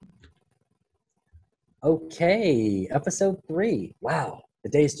Okay, episode 3. Wow, the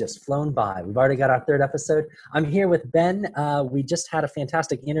day's just flown by. We've already got our third episode. I'm here with Ben. We just had a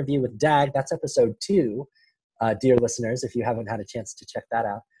fantastic interview with Dag. That's episode 2, dear listeners, if you haven't had a chance to check that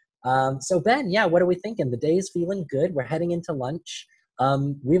out. So, Ben, yeah, what are we thinking? The day's feeling good. We're heading into lunch.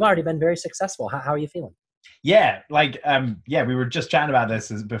 We've already been very successful. How are you feeling? Yeah, we were just chatting about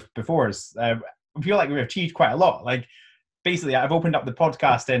this before. I feel like we've achieved quite a lot. Like, basically, I've opened up the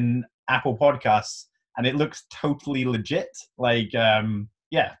podcast in Apple Podcasts, and it looks totally legit.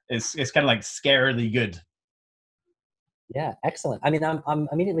 Yeah, it's kind of like scarily good. Yeah, excellent. I mean, I'm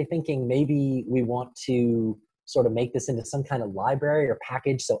immediately thinking maybe we want to sort of make this into some kind of library or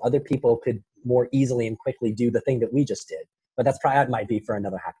package so other people could more easily and quickly do the thing that we just did. But that's probably that might be for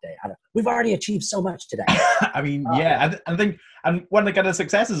another hack day. I don't. We've already achieved so much today. I mean, yeah, I think, and one of the kind of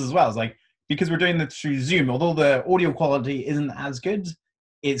successes as well is like because we're doing this through Zoom, although the audio quality isn't as good,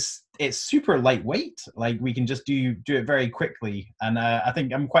 it's super lightweight. Like we can just do it very quickly, and I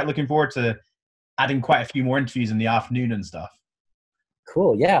think I'm quite looking forward to adding quite a few more interviews in the afternoon and stuff.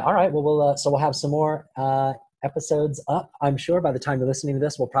 Cool. Yeah. All right. Well, we'll have some more episodes up. I'm sure by the time you're listening to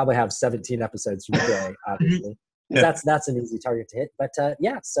this, we'll probably have 17 episodes from today, obviously, because Yeah. that's an easy target to hit. But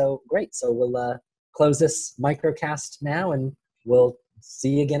yeah, so great. So we'll close this microcast now, and we'll see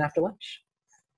you again after lunch.